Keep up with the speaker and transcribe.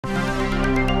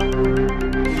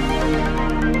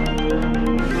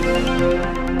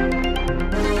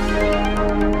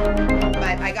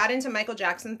got into Michael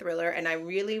Jackson Thriller, and I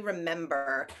really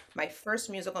remember my first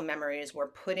musical memories were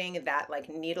putting that like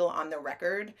needle on the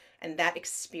record, and that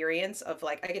experience of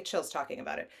like, I get chills talking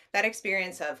about it. That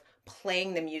experience of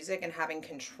playing the music and having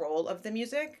control of the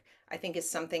music, I think is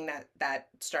something that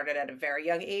started at a very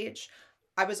young age.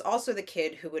 I was also the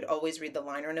kid who would always read the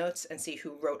liner notes and see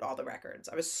who wrote all the records.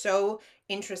 I was so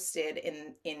interested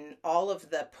in all of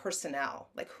the personnel.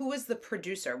 Like, who is the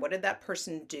producer? What did that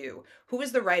person do? Who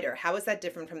is the writer? How is that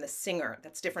different from the singer?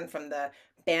 That's different from the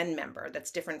band member.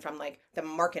 That's different from like the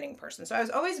marketing person. So I was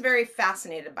always very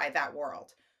fascinated by that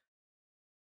world.